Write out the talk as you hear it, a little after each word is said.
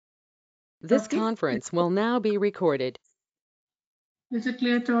This Okay. conference will now be recorded. Is it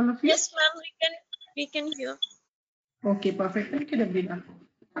clear to all of you? Yes, ma'am, we can hear. Okay, perfect. Thank you, Davina.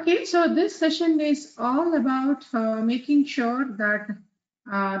 Okay, so this session is all about making sure that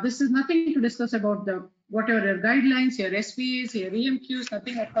this is nothing to discuss about the whatever your guidelines, your SPs, your EMQs,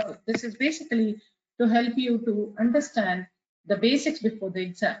 nothing at all. This is basically to help you to understand the basics before the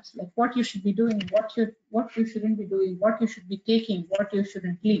exams, like what you should be doing, what you shouldn't be doing, what you should be taking, what you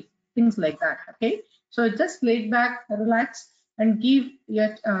shouldn't leave, things like that. Okay, so just lay back, relax, and give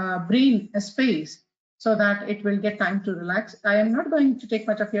your brain a space so that it will get time to relax. I am not going to take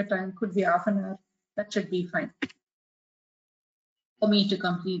much of your time, could be half an hour, that should be fine for me to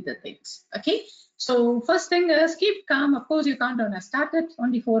complete the things. Okay, so first thing is keep calm. Of course, your countdown has started,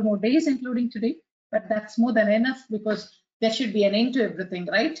 only 4 more days, including today, but that's more than enough because there should be an end to everything,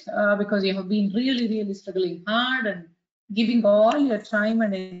 right? Because you have been really struggling hard and giving all your time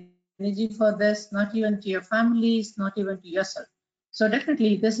and energy for this, not even to your families, not even to yourself. So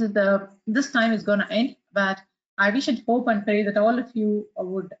definitely this time is going to end, but I wish and hope and pray that all of you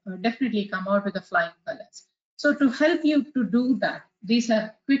would definitely come out with the flying colors. So to help you to do that, these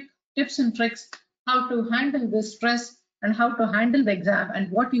are quick tips and tricks how to handle the stress and how to handle the exam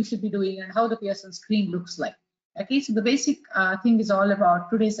and what you should be doing and how the Pearson screen looks like. Okay, so the basic thing is all about,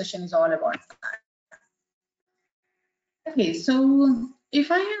 today's session is all about that. Okay, so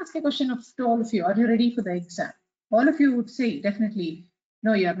if I ask a question to all of you, are you ready for the exam? All of you would say definitely,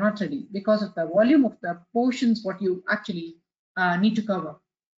 no, you are not ready because of the volume of the portions what you actually need to cover,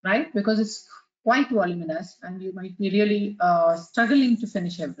 right? Because it's quite voluminous and you might be really struggling to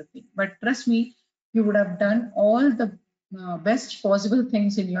finish everything. But trust me, you would have done all the best possible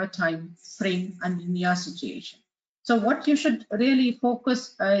things in your time frame and in your situation. So what you should really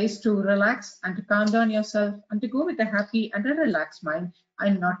focus is to relax and to calm down yourself and to go with a happy and a relaxed mind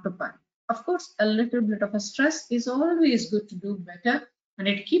and not to panic. Of course, a little bit of a stress is always good to do better and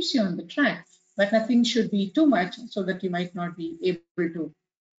it keeps you on the track, but nothing should be too much so that you might not be able to,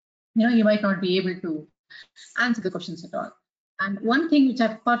 you might not be able to answer the questions at all. And one thing which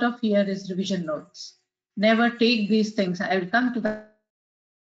I've thought of here is revision notes. Never take these things. I will come to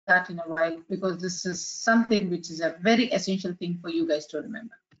that in a while because this is something which is a very essential thing for you guys to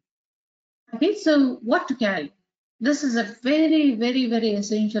remember. Okay, so what to carry? This is a very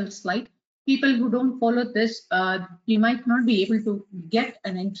essential slide. People who don't follow this, you might not be able to get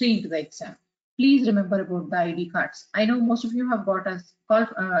an entry into the exam. Please remember about the ID cards. I know most of you have got a call,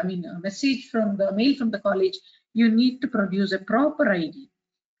 a message from the mail from the college. You need to produce a proper ID.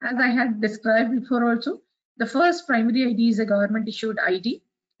 As I had described before also, the first primary ID is a government issued ID.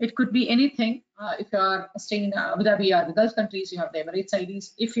 It could be anything. If you are staying in Abu Dhabi or the Gulf countries, you have the Emirates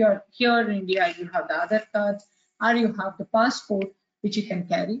IDs. If you are here in India, you have the other cards or you have the passport which you can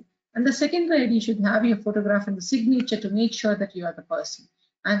carry. And the secondary ID should have your photograph and the signature to make sure that you are the person.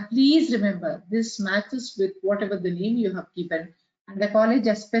 And please remember, this matches with whatever the name you have given. And the college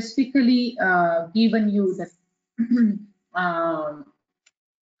has specifically given you that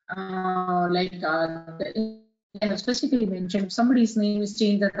I have specifically mentioned if somebody's name is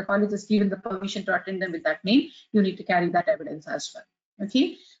changed that the college has given the permission to attend them with that name, you need to carry that evidence as well.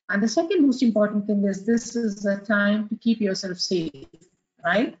 Okay, and the second most important thing is this is a time to keep yourself safe,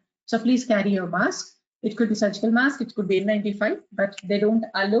 right? So please carry your mask. It could be surgical mask, it could be N95, but they don't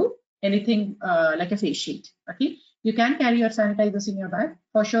allow anything like a face shield. Okay, you can carry your sanitizers in your bag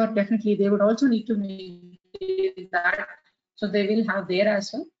for sure. Definitely, they would also need to make that, so they will have there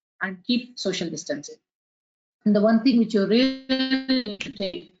as well, and keep social distancing. And the one thing which you really need to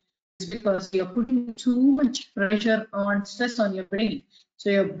take is because you're putting too much pressure on stress on your brain. So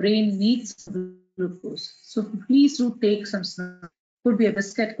your brain needs glucose. So please do take some snacks. Could be a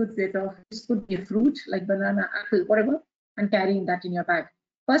biscuit, could be a toffee, could be a fruit like banana, apple, whatever, and carrying that in your bag.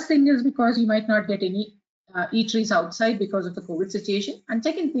 First thing is because you might not get any eateries outside because of the COVID situation. And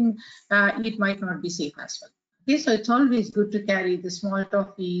second thing, it might not be safe as well. Okay, so it's always good to carry the small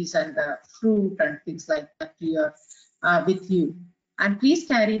toffees and the fruit and things like that here with you. And please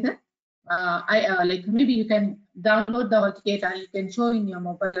carry them. Like maybe you can download the hall ticket and you can show in your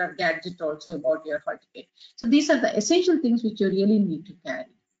mobile or gadget also about your hall ticket. So these are the essential things which you really need to carry.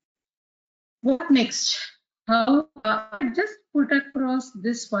 What next? How I just put across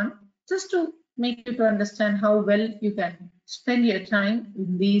this one just to make you to understand how well you can spend your time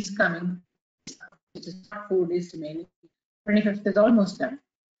in these coming, which is not 4 days remaining. 25th is almost done.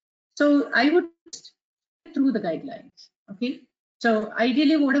 So I would go through the guidelines. Okay. So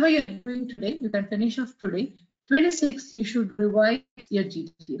ideally, whatever you're doing today, you can finish off today. 26th, you should revise your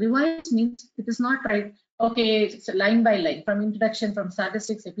GT. Revise means it is not right. Okay, it's line by line, from introduction, from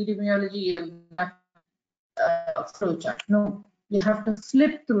statistics, epidemiology, flowchart. No, you have to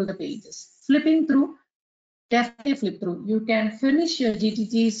flip through the pages. Flipping through, definitely flip through. You can finish your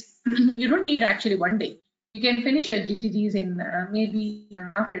GTGs. You don't need actually one day. You can finish your GTGs in maybe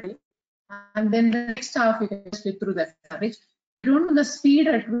half a day, and then the next half you can just flip through that average. You don't know the speed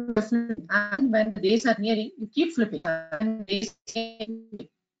at which you're flipping, and when the days are nearing, you keep flipping. And days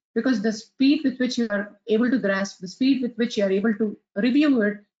because the speed with which you are able to grasp, the speed with which you are able to review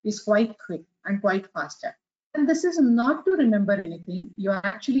it is quite quick and quite faster. And this is not to remember anything. You are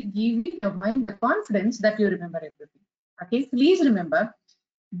actually giving your mind the confidence that you remember everything. Okay, please remember,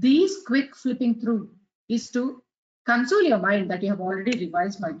 these quick flipping through is to console your mind that you have already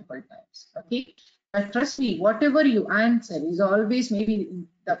revised multiple times. Okay, but trust me, whatever you answer is always maybe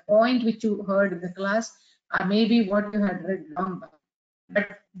the point which you heard in the class, or maybe what you had read long back.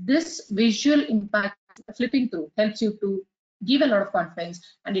 But this visual impact, flipping through, helps you to give a lot of confidence,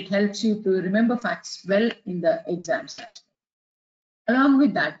 and it helps you to remember facts well in the exams. Along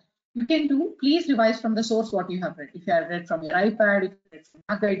with that, you can do, please revise from the source what you have read. If you have read from your iPad, if you have read from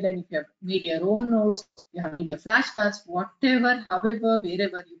a guideline, if you have made your own notes, you have made a flashcards, whatever, however,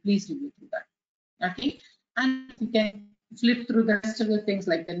 wherever, you please review through that. Okay, and you can flip through the rest of the things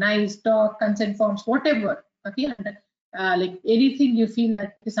like the nice talk, consent forms, whatever. Okay, and like anything you feel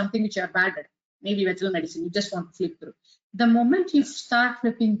that is something which you are bad at, maybe veterinary medicine, you just want to flip through. The moment you start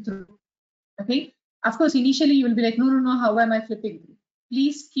flipping through, okay, of course, initially you will be like, no, how am I flipping through?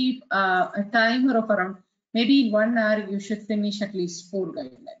 Please keep a timer of around, maybe in 1 hour, you should finish at least 4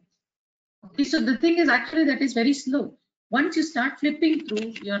 guidelines. Okay, so the thing is actually that is very slow. Once you start flipping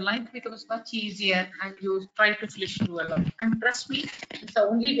through, your life becomes much easier and you try to flip through a lot. And trust me, it's the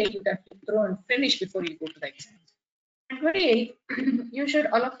only way you can flip through and finish before you go to the exam. And 28, you should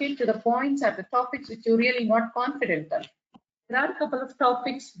allocate to the points at the topics which you're really not confident on. There are a couple of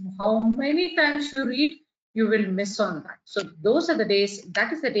topics, how many times you read, you will miss on that. So those are the days,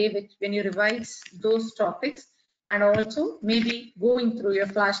 that is the day which when you revise those topics, and also maybe going through your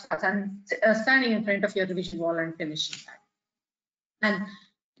flashcards and standing in front of your revision wall and finishing that. And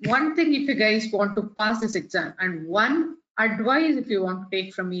one thing, if you guys want to pass this exam, and one advice if you want to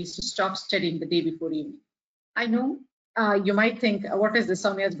take from me, is to stop studying the day before evening. I know you might think, what is this,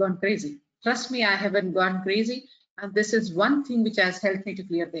 Sowmya has gone crazy. Trust me, I haven't gone crazy. And this is one thing which has helped me to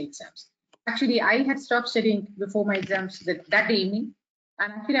clear the exams. Actually, I had stopped studying before my exams that evening.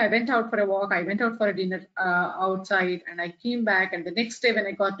 And actually, I went out for a walk. I went out for a dinner outside, and I came back. And the next day when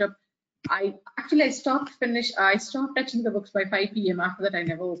I got up, I stopped touching the books by 5 p.m. After that, I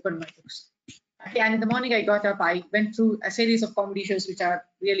never opened my books. Okay, and in the morning, I got up. I went through a series of comedy shows, which are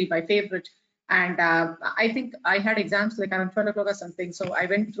really my favorite. And I think I had exams like around 12 o'clock or something. So I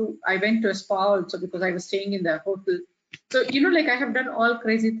went to a spa also because I was staying in the hotel. So, like I have done all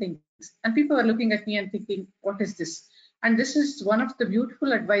crazy things, and people were looking at me and thinking, what is this? And this is one of the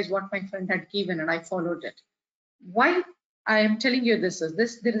beautiful advice what my friend had given, and I followed it. Why I am telling you this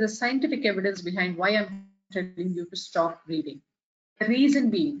is there is a scientific evidence behind why I'm telling you to stop reading. The reason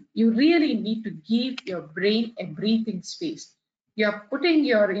being, you really need to give your brain a breathing space. You're putting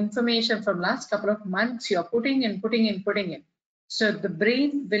your information from last couple of months, you're putting in. So the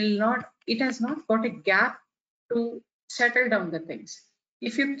brain it has not got a gap to settle down the things.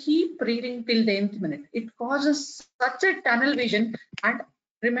 If you keep reading till the nth minute, it causes such a tunnel vision. And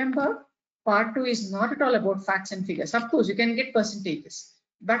remember, part 2 is not at all about facts and figures. Of course, you can get percentages,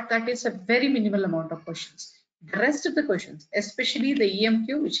 but that is a very minimal amount of questions. The rest of the questions, especially the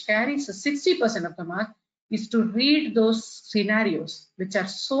EMQ, which carries a 60% of the mark, is to read those scenarios which are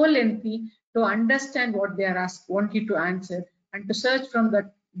so lengthy, to understand what they are want you to answer, and to search from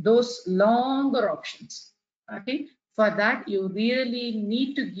those longer options. Okay, for that you really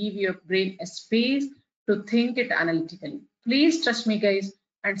need to give your brain a space to think it analytically. Please trust me, guys,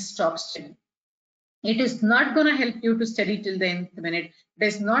 and stop studying. It is not going to help you to study till the nth minute. It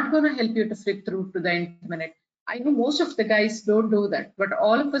is not going to help you to flip through to the nth minute. I know most of the guys don't do that, but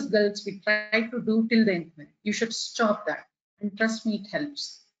all of us girls, we try to do till the nth minute. You should stop that. And trust me, it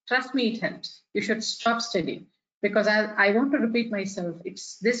helps. Trust me, it helps. You should stop studying, because I want to repeat myself.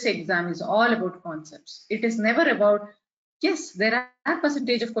 This exam is all about concepts. It is never about, yes, there are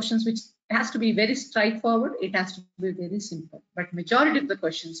percentage of questions which has to be very straightforward. It has to be very simple. But majority of the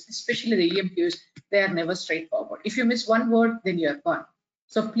questions, especially the EMQs, they are never straightforward. If you miss one word, then you are gone.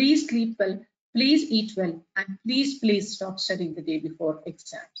 So please sleep well. Please eat well, and please stop studying the day before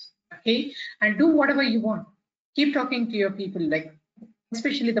exams. Okay, and do whatever you want. Keep talking to your people, like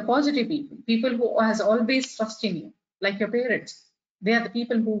especially the positive people who has always trust in you, like your parents. They are the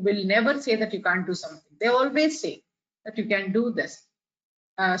people who will never say that you can't do something. They always say that you can do this.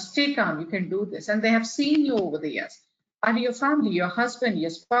 Stay calm, you can do this. And they have seen you over the years. And your family, your husband, your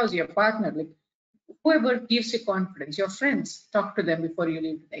spouse, your partner, like whoever gives you confidence, your friends, talk to them before you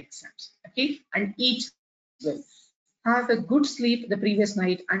leave the exams. Okay? And eat well. Have a good sleep the previous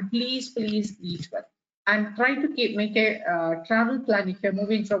night, and please eat well. And try to make a travel plan if you're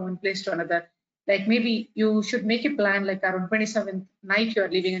moving from one place to another. Like maybe you should make a plan like around 27th night you're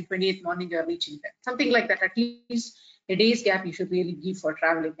leaving and 28th morning you're reaching there. Something like that. At least a day's gap you should really give for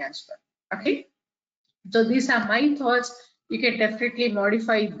traveling as well. Okay? So these are my thoughts. You can definitely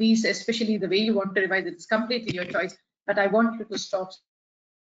modify these, especially the way you want to revise it. It's completely your choice. But I want you to stop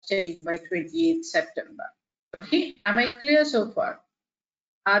studying by 28th September. Okay, am I clear so far?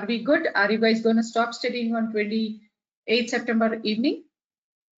 Are we good? Are you guys going to stop studying on 28th September evening?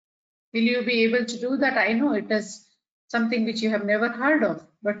 Will you be able to do that? I know it is something which you have never heard of,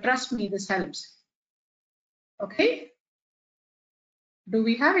 but trust me, this helps. Okay? Do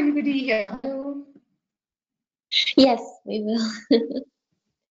we have anybody here? Hello? Yes, we will.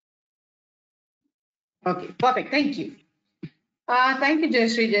 Okay, perfect. Thank you. Thank you,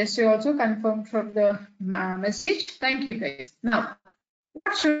 Jayashree. Jayashree also confirmed from the message. Thank you, guys. Now,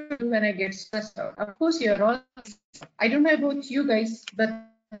 what should I do when I get stressed out? Of course, you're all. I don't know about you guys, but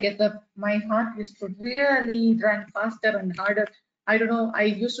my heart would really run faster and harder. I don't know. I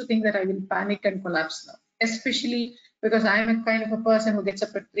used to think that I will panic and collapse now, especially because I'm a kind of a person who gets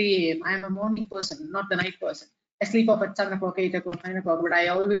up at 3 a.m. I'm a morning person, not the night person. I sleep up at 7 o'clock, 8 o'clock, 9 o'clock, but I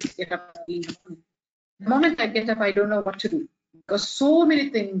always get up early in the morning. The moment I get up, I don't know what to do because so many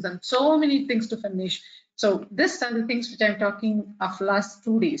things to finish. So these are the things which I'm talking of last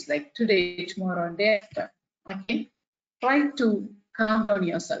 2 days, like today, tomorrow, and day after. Okay, try to calm down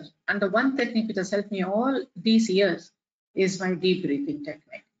yourself. And the one technique which has helped me all these years is my deep breathing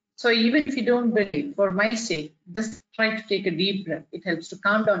technique. So even if you don't believe, for my sake, just try to take a deep breath. It helps to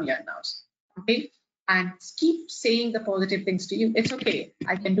calm down your nerves. Okay. And keep saying the positive things to you. It's okay.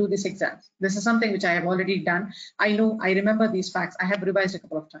 I can do this exam. This is something which I have already done. I know, I remember these facts. I have revised a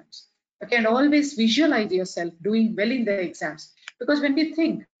couple of times. Okay, and always visualize yourself doing well in the exams. Because when we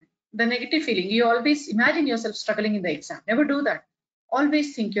think the negative feeling, you always imagine yourself struggling in the exam. Never do that.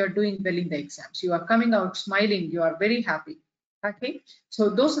 Always think you're doing well in the exams. You are coming out smiling. You are very happy. Okay, so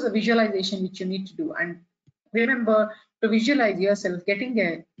those are the visualization which you need to do. And remember to visualize yourself getting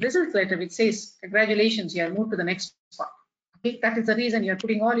a result letter which says, congratulations, you have moved to the next part. Okay, that is the reason you're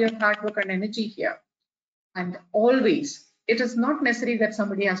putting all your hard work and energy here. And always, it is not necessary that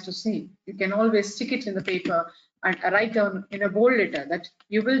somebody has to say. You can always stick it in the paper and write down in a bold letter that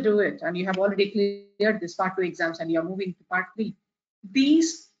you will do it and you have already cleared this part 2 exams and you're moving to part 3.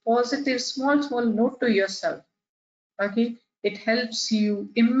 These positive small note to yourself, okay, it helps you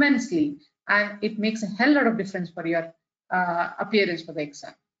immensely and it makes a hell lot of difference for your appearance for the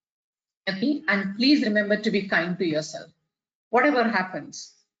exam. Okay, and please remember to be kind to yourself. Whatever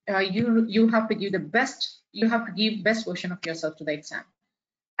happens, you have to give the best. You have to give best version of yourself to the exam.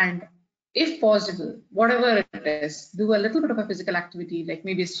 And if possible, whatever it is, do a little bit of a physical activity, like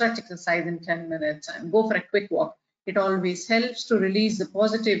maybe a stretch exercise in 10 minutes and go for a quick walk. It always helps to release the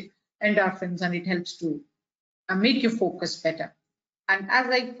positive endorphins and it helps to make you focus better. And as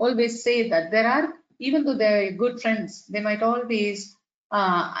I always say that there are, even though they're good friends, they might always you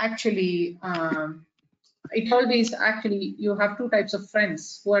have 2 types of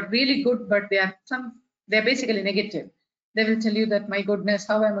friends who are really good, but they're basically negative. They will tell you that, my goodness,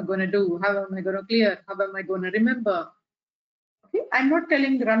 how am I going to do? How am I going to clear? How am I going to remember? Okay, I'm not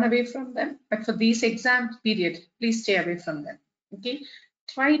telling you run away from them, but for these exam period, please stay away from them. Okay,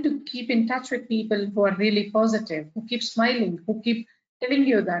 try to keep in touch with people who are really positive, who keep smiling, who keep telling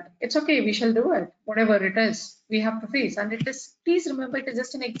you that it's okay, we shall do it, whatever it is we have to face. And it is, please remember, it is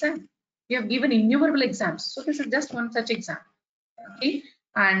just an exam. You have given innumerable exams, so this is just one such exam. Okay,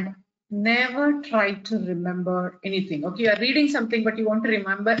 and never try to remember anything. Okay, you are reading something, but you want to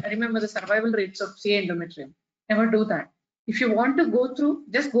remember the survival rates of CA endometrium. Never do that. If you want to go through,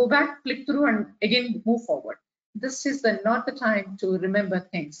 just go back, click through, and again move forward. This is not the time to remember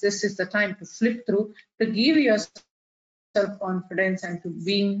things. This is the time to flip through, to give yourself confidence and to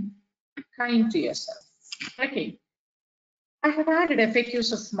being kind to yourself. Okay. I have added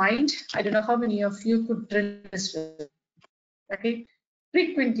FAQs of mind. I don't know how many of you could drill this with. Okay.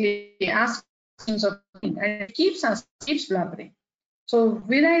 Frequently ask questions of mind and it keeps blabbering. So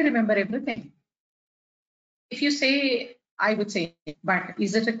will I remember everything? If you say, I would say, but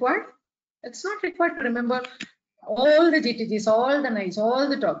is it required? It's not required to remember all the GTGs, all the nights, all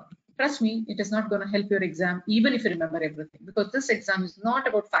the talk. trust me, it is not going to help your exam, even if you remember everything, because this exam is not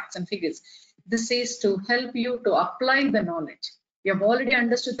about facts and figures. This is to help you to apply the knowledge. You have already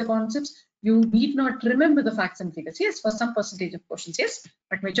understood the concepts. You need not remember the facts and figures. Yes, for some percentage of questions, yes,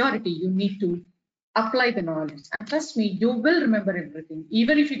 but majority you need to apply the knowledge. And trust me, you will remember everything.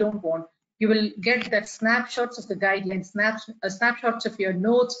 Even if you don't want, you will get that snapshots of the guidelines, snapshots of your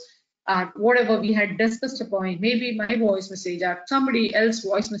notes, whatever we had discussed upon, maybe my voice message or somebody else's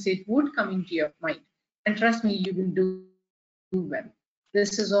voice message would come into your mind. And trust me, you will do well.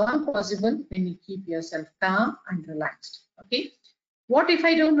 This is all possible when you keep yourself calm and relaxed. Okay. What if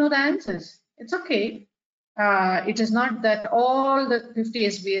I don't know the answers? It's okay. It is not that all the 50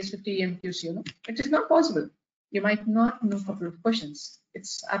 SBS, 50 MQs, you know, it is not possible. You might not know a couple of questions.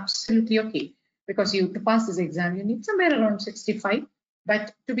 It's absolutely okay, because to pass this exam, you need somewhere around 65.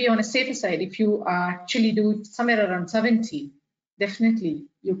 But to be on a safer side, if you actually do somewhere around 70, definitely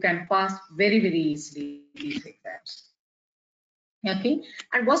you can pass very, very easily these exams. Okay.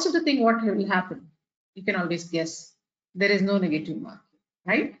 And most of the thing, what will happen? You can always guess. There is no negative mark,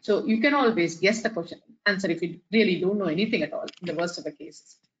 right? So you can always guess the question answer if you really don't know anything at all, in the worst of the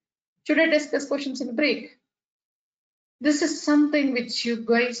cases. Should I discuss questions in the break? This is something which you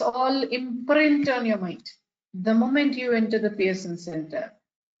guys all imprint on your mind. The moment you enter the Pearson Center,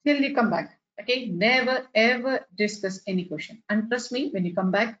 till you come back, okay? Never ever discuss any question. And trust me, when you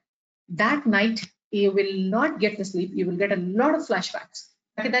come back, that night, you will not get the sleep. You will get a lot of flashbacks.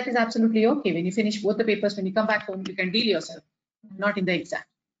 Okay, that is absolutely okay. When you finish both the papers, when you come back home, you can deal yourself, not in the exam.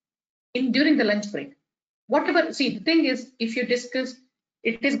 During the lunch break, whatever, see, the thing is, if you discuss,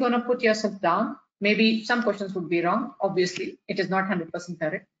 it is going to put yourself down. Maybe some questions would be wrong. Obviously, it is not 100%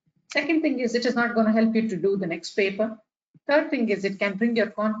 correct. Second thing is, it is not going to help you to do the next paper. Third thing is, it can bring your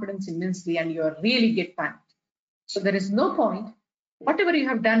confidence immensely and you really get panicked. So there is no point. Whatever you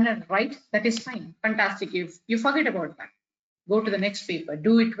have done and right, that is fine. Fantastic. If you forget about that, go to the next paper.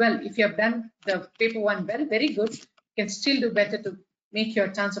 Do it well. If you have done the paper one well, very good. You can still do better to make your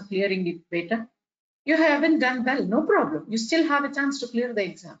chance of clearing it better. You haven't done well, no problem. You still have a chance to clear the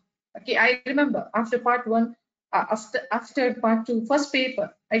exam. Okay, I remember after part one, after part two, first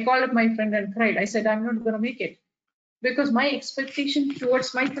paper, I called up my friend and cried. I said, I'm not going to make it, because my expectation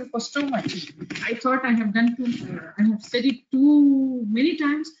towards myself was too much. I thought I have done I have studied too many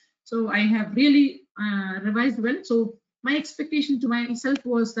times, so I have really revised well. So my expectation to myself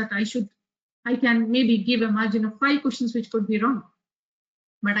was that I can maybe give a margin of 5 questions which could be wrong.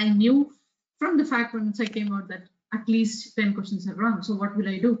 But I knew from the fact once I came out that at least 10 questions are wrong. So what will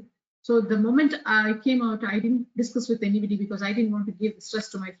I do? So the moment I came out, I didn't discuss with anybody because I didn't want to give stress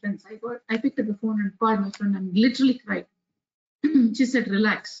to my friends. I picked up the phone and called my friend and literally cried. She said,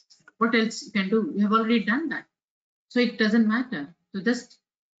 relax. What else you can do? You have already done that. So it doesn't matter. So just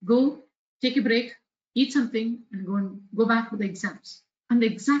go, take a break, eat something, and go back to the exams. And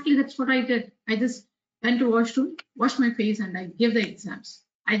exactly that's what I did. I just went to washroom, washed my face, and I gave the exams.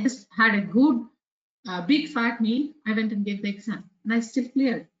 I just had a good, big fat meal. I went and gave the exam, and I still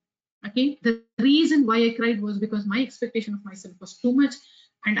cleared. Okay. The reason why I cried was because my expectation of myself was too much,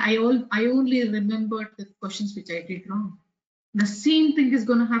 and I only remembered the questions which I did wrong. The same thing is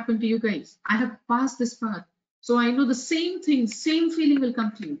going to happen to you guys. I have passed this part, so I know the same thing, same feeling will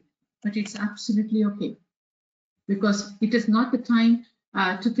come to you, but it's absolutely okay, because it is not the time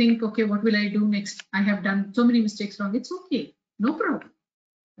to think, okay, what will I do next? I have done so many mistakes wrong. It's okay, no problem.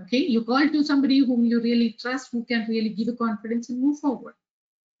 Okay, you call to somebody whom you really trust, who can really give you confidence and move forward.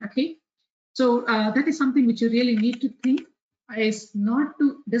 Okay, so that is something which you really need to think, is not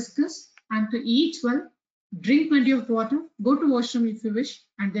to discuss and to eat well, drink plenty of water, go to washroom if you wish,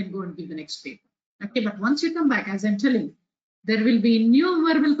 and then go and give the next paper. Okay, but once you come back, as I'm telling, there will be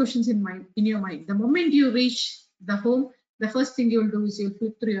innumerable questions in your mind. The moment you reach the home, the first thing you'll do is you'll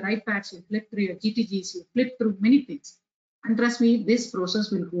flip through your iPads, you'll flip through your GTGs, you'll flip through many things. And trust me, this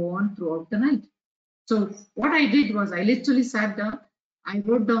process will go on throughout the night. So what I did was I literally sat down, I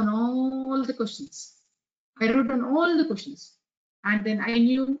wrote down all the questions. And then I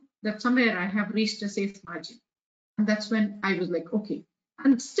knew that somewhere I have reached a safe margin. And that's when I was like, okay.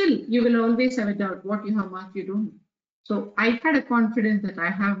 And still, you will always have a doubt what you have marked, you don't know. So I had a confidence that I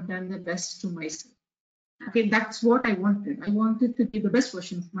have done the best to myself. Okay, that's what I wanted. I wanted to be the best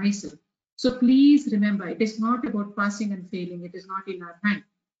version of myself. So please remember, it is not about passing and failing. It is not in our hand.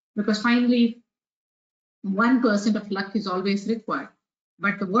 Because finally, 1% of luck is always required.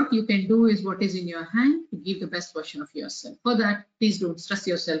 But what you can do is what is in your hand to give the best version of yourself. For that, please don't stress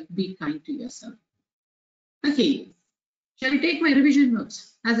yourself. Be kind to yourself. Okay, shall we take my revision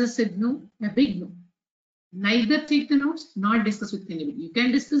notes? As I said, no, a big no. Neither take the notes nor discuss with anybody. You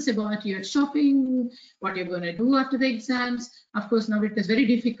can discuss about your shopping, what you're going to do after the exams. Of course, now it is very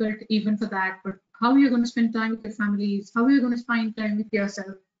difficult even for that, but how you're going to spend time with your families, how you're going to spend time with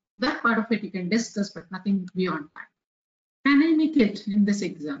yourself, that part of it you can discuss, but nothing beyond that. Can I make it in this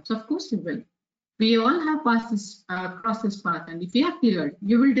exam? So of course you will. We all have passed this, crossed this path, and if you have cleared,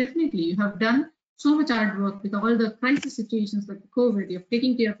 you will definitely, you have done so much hard work with all the crisis situations like COVID, you're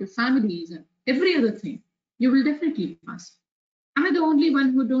taking care of your families and every other thing, you will definitely pass. Am I the only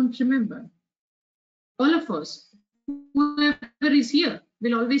one who don't remember? All of us, whoever is here,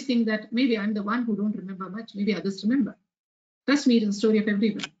 will always think that maybe I'm the one who don't remember much, maybe others remember. Trust me, it is a story of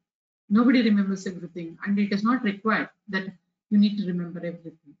everyone. Nobody remembers everything, and it is not required that you need to remember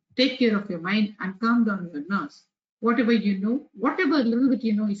everything. Take care of your mind and calm down your nerves. Whatever you know, whatever little bit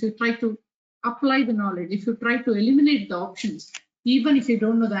you know, if you try to apply the knowledge, if you try to eliminate the options, even if you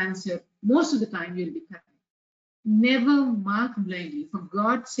don't know the answer, most of the time you'll be correct. Never mark blindly. For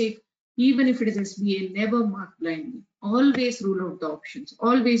God's sake, even if it is SBA, never mark blindly. Always rule out the options.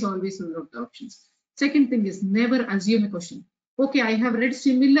 Always rule out the options. Second thing is never assume a question. Okay, I have read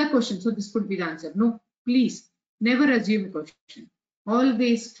similar questions, so this could be the answer. No, please, never assume a question.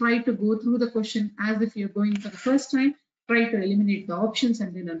 Always try to go through the question as if you're going for the first time. Try to eliminate the options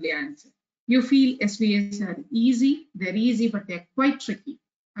and then only answer. You feel SVAs are easy, they're easy, but they're quite tricky.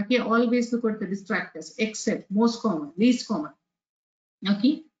 Okay, always look at the distractors, except most common, least common.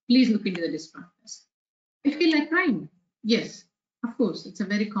 Okay, please look into the distractors. I feel like crying. Yes, of course, it's a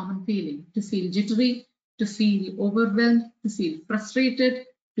very common feeling to feel jittery, to feel overwhelmed, to feel frustrated,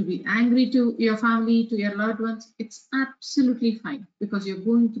 to be angry to your family, to your loved ones. It's absolutely fine because you're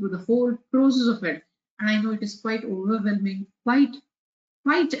going through the whole process of it. And I know it is quite overwhelming, quite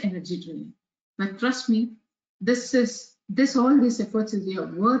energy draining. But trust me, all these efforts is your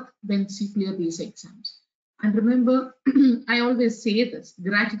worth when you clear these exams. And remember, I always say this,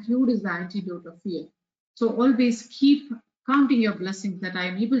 gratitude is the antidote of fear. So always keep counting your blessings that I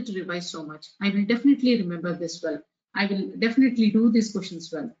am able to revise so much. I will definitely remember this well. I will definitely do these questions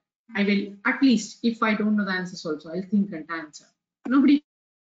well. I will, at least, if I don't know the answers also, I'll think and answer. Nobody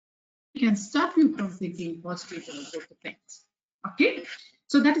can stop you from thinking positively about the things. Okay,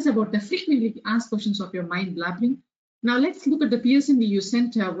 so that is about the frequently asked questions of your mind blabbering. Now let's look at the Pearson you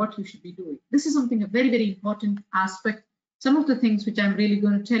sent what you should be doing. This is something a very, very important aspect. Some of the things which I'm really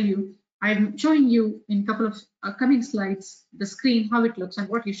going to tell you, I'm showing you in a couple of coming slides, the screen, how it looks and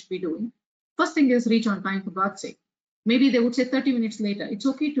what you should be doing. First thing is reach on time, for God's sake. Maybe they would say 30 minutes later. It's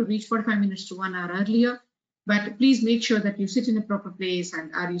okay to reach 45 minutes to 1 hour earlier, but please make sure that you sit in a proper place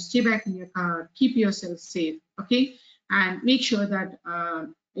and you stay back in your car, keep yourself safe, okay? And make sure that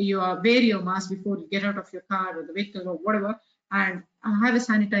you wear your mask before you get out of your car or the vehicle or whatever, and have a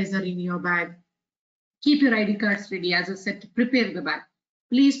sanitizer in your bag. Keep your ID cards ready, as I said, to prepare the bag.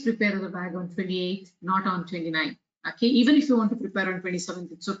 Please prepare the bag on 28th, not on 29th. Okay, even if you want to prepare on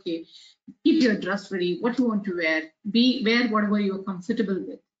 27th, it's okay. Keep your dress ready, what you want to wear, wear whatever you're comfortable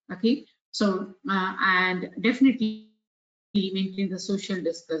with. Okay, so and definitely maintain the social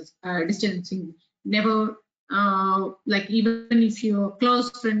distancing. Never like, even if your close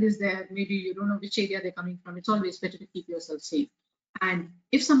friend is there, maybe you don't know which area they're coming from, it's always better to keep yourself safe. And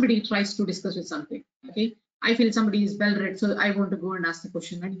if somebody tries to discuss with something, okay, I feel somebody is well read, so I want to go and ask the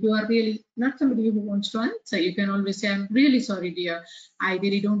question, and you are really not somebody who wants to answer, you can always say, I'm really sorry, dear, I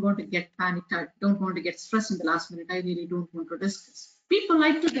really don't want to get panicked, I don't want to get stressed in the last minute, I really don't want to discuss. People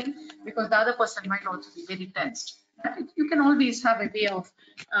like to think, because the other person might also be very tensed. You can always have a way of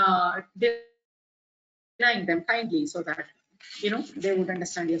denying them kindly, so that they would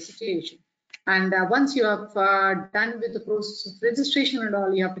understand your situation. And once you have done with the process of registration and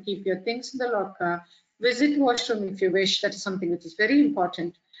all, you have to keep your things in the locker, visit washroom if you wish. That is something which is very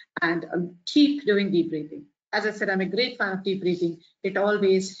important. And keep doing deep breathing. As I said, I'm a great fan of deep breathing. It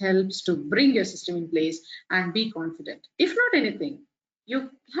always helps to bring your system in place and be confident. If not anything, you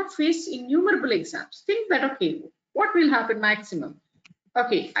have faced innumerable exams. Think that, okay, what will happen maximum?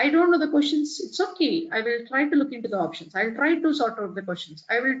 Okay, I don't know the questions. It's okay. I will try to look into the options. I'll try to sort out the questions.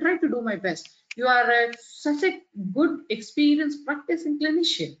 I will try to do my best. You are such a good, experienced practicing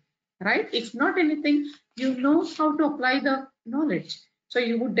clinician, right? If not anything, you know how to apply the knowledge. So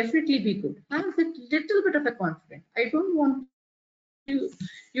you would definitely be good. Have a little bit of a confidence. I don't want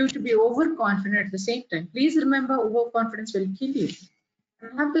you to be overconfident at the same time. Please remember, overconfidence will kill you.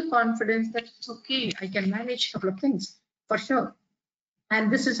 Have the confidence that it's okay. I can manage a couple of things for sure. And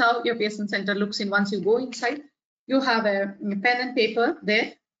this is how your Pearson Center looks in. Once you go inside, you have a pen and paper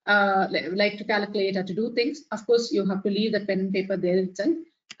there, like to calculate or to do things. Of course, you have to leave the pen and paper there itself.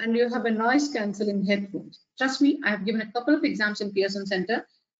 and you have a noise cancelling headphones. Trust me, I have given a couple of exams in Pearson Center,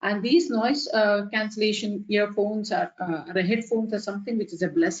 and these noise cancellation earphones or the headphones are something which is a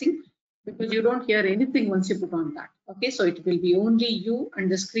blessing, because you don't hear anything once you put on that. Okay, so it will be only you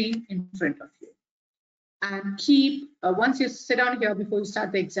and the screen in front of you. And keep, once you sit down here before you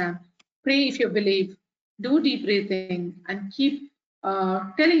start the exam, pray if you believe, do deep breathing, and keep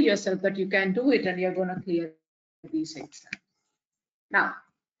telling yourself that you can do it and you're going to clear these exams. Now,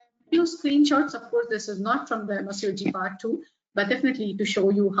 few screenshots. Of course, this is not from the MRCOG part 2, but definitely to show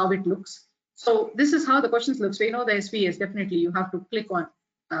you how it looks. So this is how the questions look. So you know the SPS, definitely you have to click on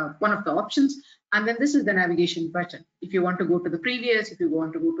one of the options, and then this is the navigation button. If you want to go to the previous, if you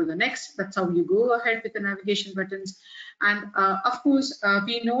want to go to the next, that's how you go ahead with the navigation buttons. And of course,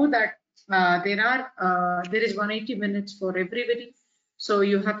 we know that there is 180 minutes for everybody. So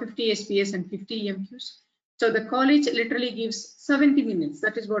you have 50 SPS and 50 EMQs. So the college literally gives 70 minutes.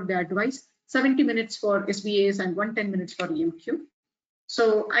 That is what they advise. 70 minutes for SBAs and 110 minutes for EMQ.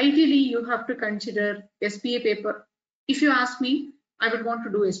 So ideally, you have to consider SBA paper. If you ask me, I would want to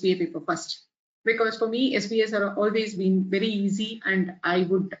do SBA paper first, because for me, SBAs are always been very easy and I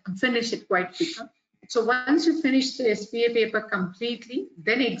would finish it quite quicker. So once you finish the SBA paper completely,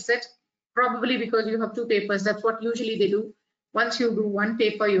 then exit, probably because you have 2 papers. That's what usually they do. Once you do 1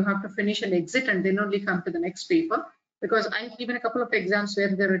 paper, you have to finish and exit and then only come to the next paper. Because I've given a couple of exams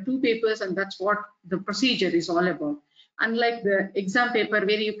where there are 2 papers and that's what the procedure is all about. Unlike the exam paper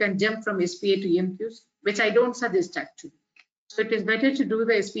where you can jump from SBA to EMQs, which I don't suggest actually. So it is better to do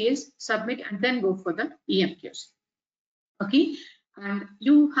the SBAs, submit, and then go for the EMQs. Okay, and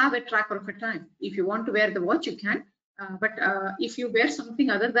you have a tracker of a time. If you want to wear the watch, you can. But if you wear something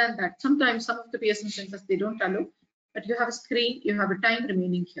other than that, sometimes some of the Pearson centers, they don't allow. But you have a screen, you have a time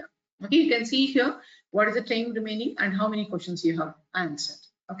remaining here. Okay, you can see here what is the time remaining and how many questions you have answered.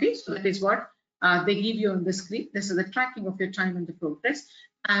 Okay, so that is what they give you on the screen. This is the tracking of your time and the progress.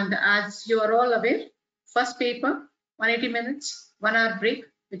 And as you are all aware, first paper, 180 minutes, 1 hour break,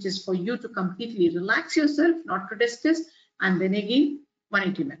 which is for you to completely relax yourself, not to discuss, and then again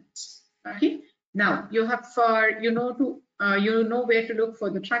 180 minutes. Okay, now you have you know where to look for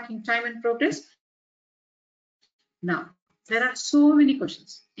the tracking time and progress. Now there are so many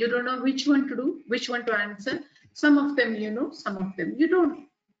questions, you don't know which one to do, which one to answer. Some of them you know, some of them you don't know.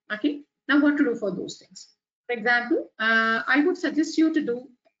 Okay, now what to do for those things? For example, I would suggest you to do,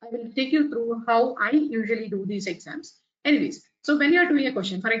 I will take you through how I usually do these exams. Anyways, so when you are doing a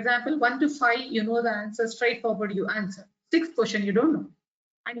question, for example, 1 to 5, you know the answer, straightforward, you answer. 6th question, you don't know,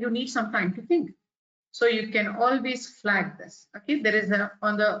 and you need some time to think. So you can always flag this. Okay, there is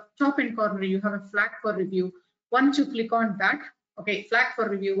on the top end corner, you have a flag for review. Once you click on that, okay, flag for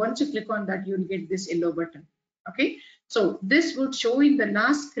review, once you click on that, you will get this yellow button. Okay, so this would show in the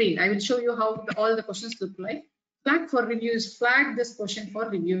last screen. I will show you how all the questions look like. Flag for review is flag this question for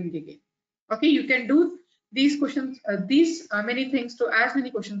reviewing again. Okay, you can do these questions, many things to as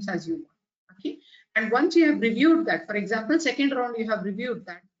many questions as you want. Okay, and once you have reviewed that, for example, second round you have reviewed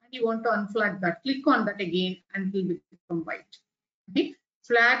that and you want to unflag that, click on that again and it will become white. Okay,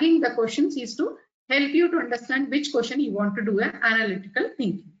 flagging the questions is to help you to understand which question you want to do an analytical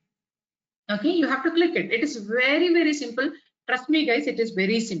thinking. Okay, you have to click it. It is very, very simple. Trust me, guys, it is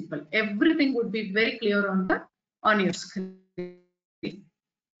very simple. Everything would be very clear on your screen.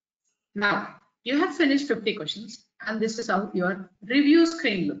 Now, you have finished 50 questions, and this is how your review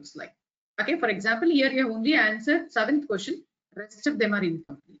screen looks like. Okay, for example, here you have only answered 7th question. Rest of them are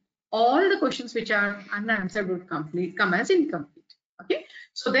incomplete. All the questions which are unanswered would come as incomplete. Okay,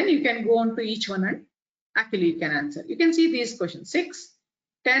 so then you can go on to each one and actually you can answer. You can see these questions 6,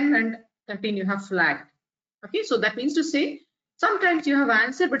 10, and 13 you have flagged. Okay, so that means to say sometimes you have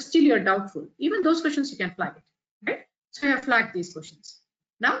answered but still you're doubtful. Even those questions you can flag it. Right? So you have flagged these questions.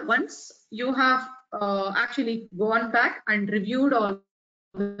 Now once you have actually gone back and reviewed all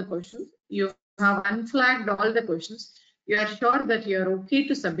the questions, you have unflagged all the questions, you are sure that you are okay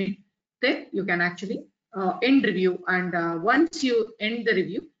to submit, then you can actually end review. And once you end the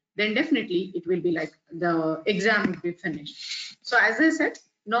review, then definitely it will be like the exam will be finished. So as I said,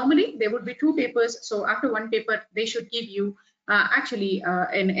 normally there would be 2 papers. So after 1 paper, they should give you actually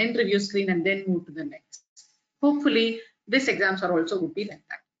an end review screen and then move to the next. Hopefully, these exams are also would be like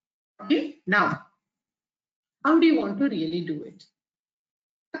that. Okay, now, how do you want to really do it?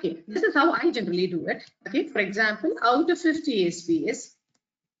 Okay, this is how I generally do it. Okay, for example, out of 50 SPS,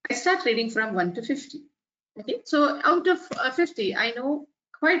 I start reading from 1 to 50. Okay, so out of 50, I know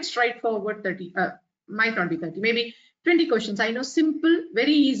quite straightforward 30, might not be 30, maybe 20 questions. I know simple,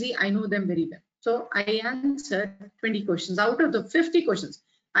 very easy. I know them very well. So I answered 20 questions out of the 50 questions.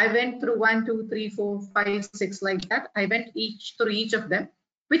 I went through 1, 2, 3, 4, 5, 6 like that. I went through each of them,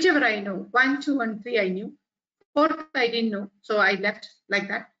 whichever I know. 1, 2, and 3 I knew. 4th I didn't know, so I left like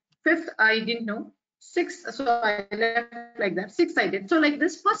that. 5th I didn't know. 6th, so I left like that. 6th I did. So like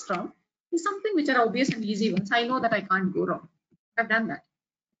this first round is something which are obvious and easy ones. I know that I can't go wrong. I've done that.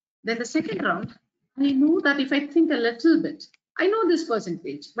 Then the second round, I know that if I think a little bit, I know this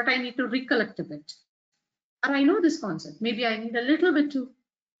percentage, but I need to recollect a bit. Or I know this concept. Maybe I need a little bit to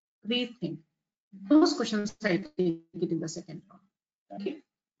rethink. Those questions I take it in the second round. Okay.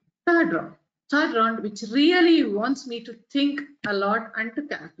 Third round, which really wants me to think a lot and to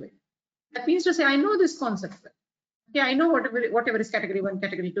calculate. That means to say, I know this concept. Okay, I know whatever is category 1,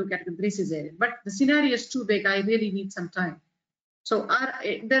 category 2, category 3 is there, but the scenario is too big. I really need some time. So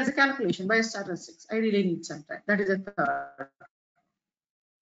there's a calculation by a starter 6. I really need some time. That is a third.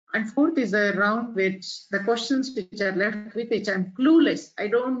 And fourth is a round which the questions which are left with which I'm clueless. I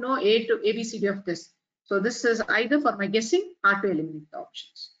don't know A to ABCD of this. So this is either for my guessing or to eliminate the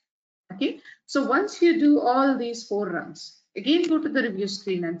options. Okay. So once you do all these 4 rounds, again go to the review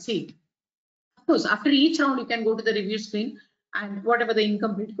screen and see. Of course, after each round you can go to the review screen and whatever the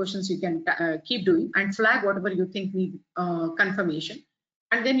incomplete questions you can keep doing and flag whatever you think need confirmation.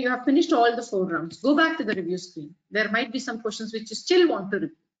 And then you have finished all the 4 rounds. Go back to the review screen. There might be some questions which you still want to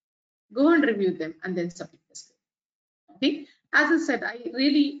review. Go and review them and then submit the script. Okay. As I said, I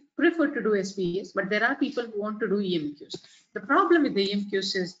really prefer to do SPEs, but there are people who want to do EMQs. The problem with the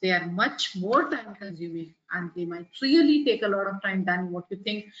EMQs is they are much more time consuming and they might really take a lot of time than what you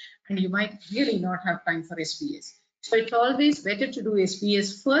think, and you might really not have time for SPEs. So it's always better to do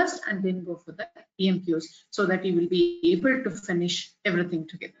SPEs first and then go for the EMQs so that you will be able to finish everything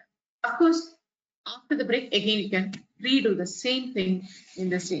together. Of course, after the break, again, you can redo the same thing in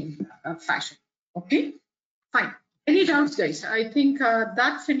the same fashion. Okay, fine. Any doubts, guys? I think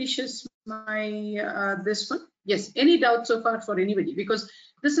that finishes my this one. Yes, any doubts so far for anybody? Because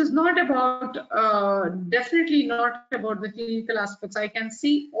this is not about, definitely not about the clinical aspects. I can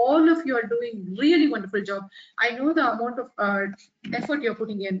see all of you are doing really wonderful job. I know the amount of effort you're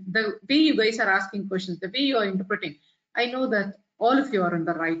putting in, the way you guys are asking questions, the way you are interpreting. I know that all of you are on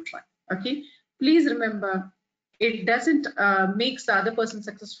the right track. Okay, please remember, it doesn't makes the other person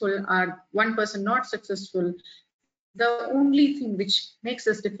successful or one person not successful. The only thing which makes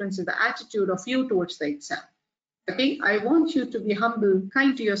this difference is the attitude of you towards the exam. Okay, I want you to be humble,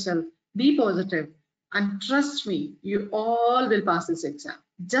 kind to yourself, be positive, and trust me, you all will pass this exam.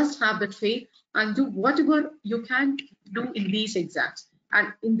 Just have that faith and do whatever you can do in these exams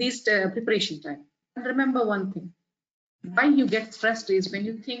and in this preparation time. And remember one thing, why you get stressed is when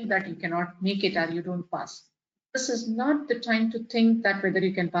you think that you cannot make it or you don't pass. This is not the time to think that whether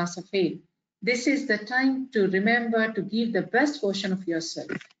you can pass or fail. This is the time to remember to give the best version of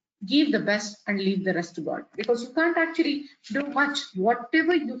yourself. Give the best and leave the rest to God, because you can't actually do much.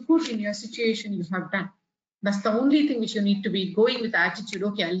 Whatever you put in your situation, you have done. That's the only thing which you need to be going with the attitude.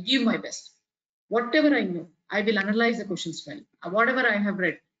 Okay, I'll give my best. Whatever I know, I will analyze the questions well. Whatever I have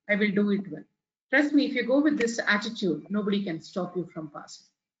read, I will do it well. Trust me, if you go with this attitude, nobody can stop you from passing.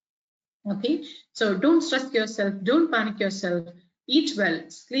 Okay, so don't stress yourself, don't panic yourself, eat well,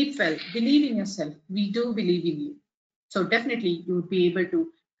 sleep well, believe in yourself. We do believe in you. So definitely you would be able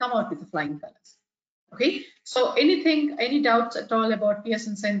to come out with the flying colors. Okay, so any doubts at all about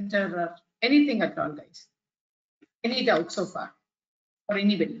Pearson Center or anything at all, guys? Any doubts so far or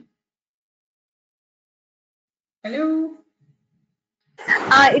anybody? Hello?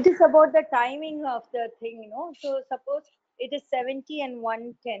 It is about the timing of the thing, So suppose it is 70 and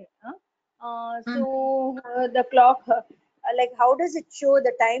 110. The clock, like how does it show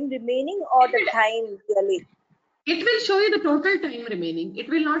the time remaining or the time really? It will show you the total time remaining. It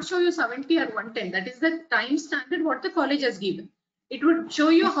will not show you 70 or 110. That is the time standard what the college has given. It would show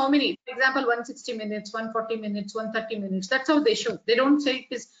you how many, for example, 160 minutes, 140 minutes, 130 minutes. That's how they show. They don't say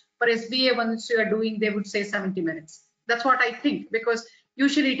it is for SBA once you are doing, they would say 70 minutes. That's what I think, because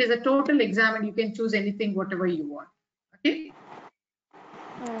usually it is a total exam and you can choose anything, whatever you want. Okay.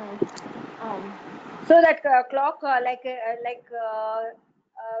 So that clock,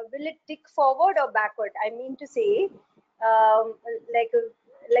 will it tick forward or backward? I mean to say,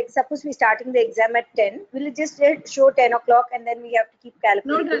 like suppose we're starting the exam at 10, will it just show 10 o'clock and then we have to keep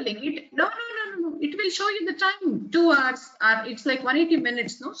calculating? No, darling. No. It will show you the time, 2 hours, or it's like 180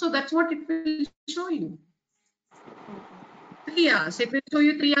 minutes, no? So that's what it will show you. 3 hours. It will show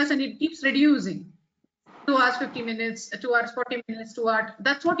you 3 hours and it keeps reducing. 2 hours 50 minutes, 2 hours 40 minutes, 2 hours.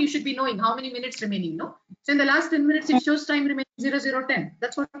 That's what you should be knowing, how many minutes remaining, no? So in the last 10 minutes, it shows time remaining 0010.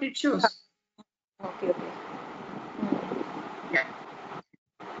 That's what it shows. Okay. Yeah.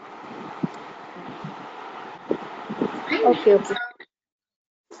 Okay, okay.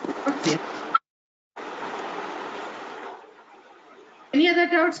 Okay. Any other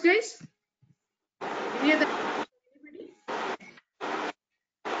doubts, guys? Any other? Anybody?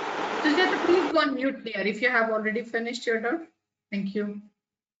 Sujata, please go on mute there if you have already finished your doubt. Thank you.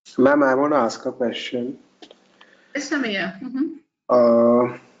 Ma'am, I want to ask a question. Yes, Sowmya.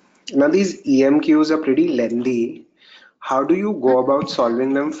 Now these EMQs are pretty lengthy. How do you go about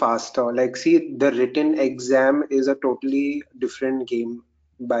solving them faster? Like, see, the written exam is a totally different game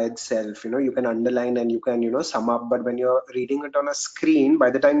by itself. You know, you can underline and you can, sum up. But when you're reading it on a screen,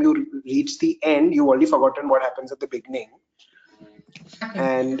 by the time you reach the end, you've already forgotten what happens at the beginning.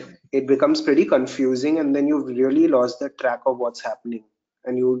 And it becomes pretty confusing. And then you've really lost the track of what's happening.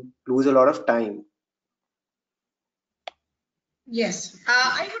 And you lose a lot of time. Yes,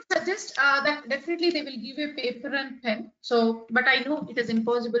 I would suggest that definitely they will give you a paper and pen. So, but I know it is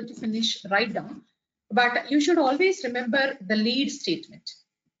impossible to finish right down. But you should always remember the lead statement.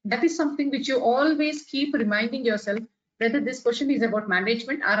 That is something which you always keep reminding yourself whether this question is about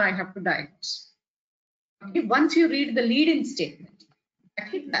management or I have to diagnose. Okay, once you read the lead-in statement,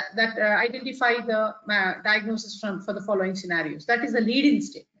 okay, that identify the diagnosis for the following scenarios. That is the lead-in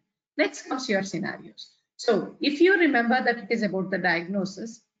statement. Next comes your scenarios. So if you remember that it is about the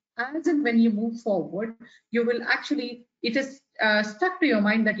diagnosis, as and when you move forward, you will actually, it is stuck to your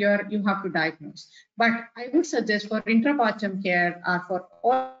mind that you have to diagnose. But I would suggest for intrapartum care or for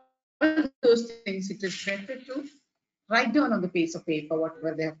all those things, it is better to write down on the piece of paper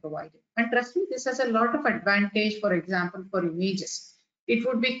whatever they have provided. And trust me, this has a lot of advantage, for example, for images. It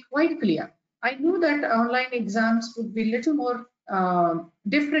would be quite clear. I know that online exams would be little more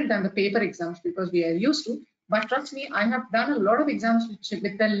different than the paper exams because we are used to, but trust me, I have done a lot of exams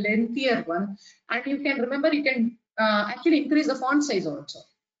with the lengthier one, and you can remember, you can actually increase the font size also.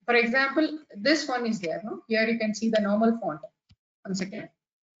 For example, this one is there, no? Here you can see the normal font. One second.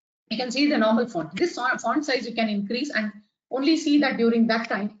 You can see the normal font. This font size you can increase and only see that during that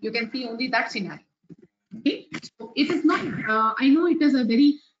time, you can see only that scenario. Okay, so it is not, I know it is a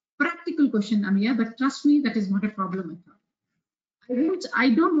very practical question, Amia, but trust me, that is not a problem at all.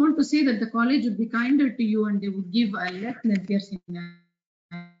 I don't want to say that the college would be kinder to you and they would give a less lengthier scenario,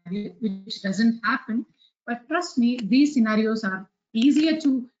 which doesn't happen. But trust me, these scenarios are easier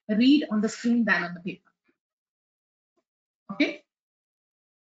to read on the screen than on the paper. Okay?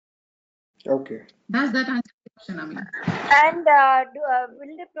 Okay. Does that answer the question, Amina? And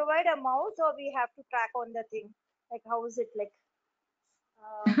will they provide a mouse or we have to track on the thing? Like, how is it like?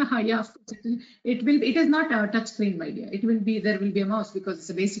 Yeah, of course. It is not a touch screen, my dear. There will be a mouse because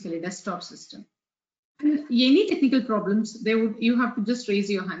it's basically a desktop system. And any technical problems, you have to just raise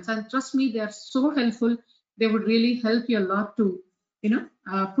your hands. And trust me, they are so helpful. They would really help you a lot to,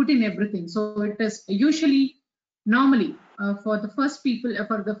 put in everything. So it is usually, normally, for the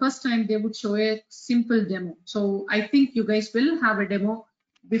first time, they would show a simple demo. So I think you guys will have a demo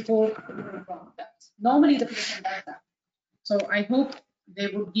before normally the person does that. So I hope they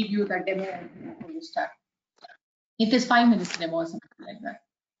would give you that demo before you start. It is 5 minutes demo or something like that.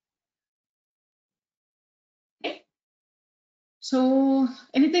 Okay. So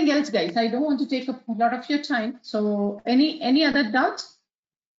anything else, guys? I don't want to take up a lot of your time. So any other doubts?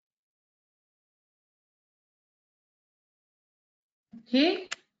 Okay.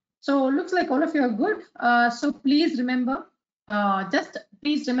 So looks like all of you are good. So please remember,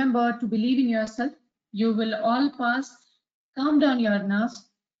 please remember to believe in yourself. You will all pass. Calm down your nerves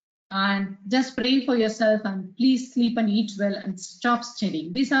and just pray for yourself, and please sleep and eat well and stop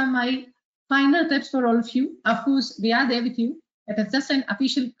studying. These are my final tips for all of you. Of course, we are there with you. It is just an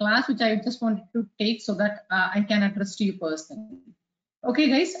official class which I just wanted to take so that I can address to you personally. Okay,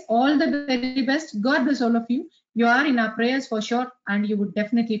 guys, all the very best. God bless all of you. You are in our prayers for sure, and you would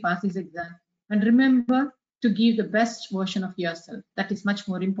definitely pass this exam. And remember to give the best version of yourself. That is much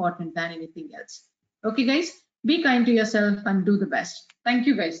more important than anything else. Okay, guys, be kind to yourself and do the best. Thank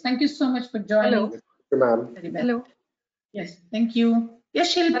you, guys. Thank you so much for joining. Hello. Hello. Yes, thank you.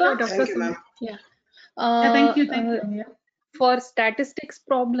 Yes, Shilpa. Hello, Dr. Thank you, ma'am. Yeah. Thank you. Thank you. Yeah. For statistics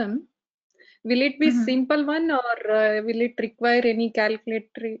problem, will it be simple one or will it require any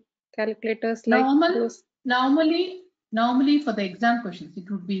calculators like those? Normally for the exam questions, it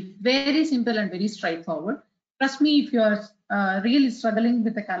would be very simple and very straightforward. Trust me, if you are really struggling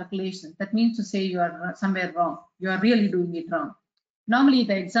with the calculation, that means to say you are somewhere wrong. You are really doing it wrong. Normally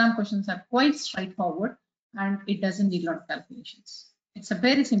the exam questions are quite straightforward and it doesn't need a lot of calculations. It's a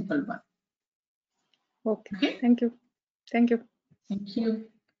very simple one. Okay. Thank you. Thank you. Thank you.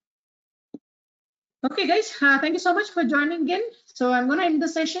 Okay, guys, thank you so much for joining in. So I'm going to end the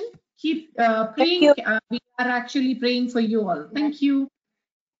session. Keep praying. We are actually praying for you all. Thank you.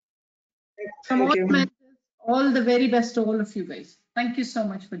 From Thank you. all the very best to all of you guys. Thank you so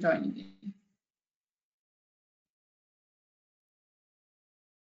much for joining in.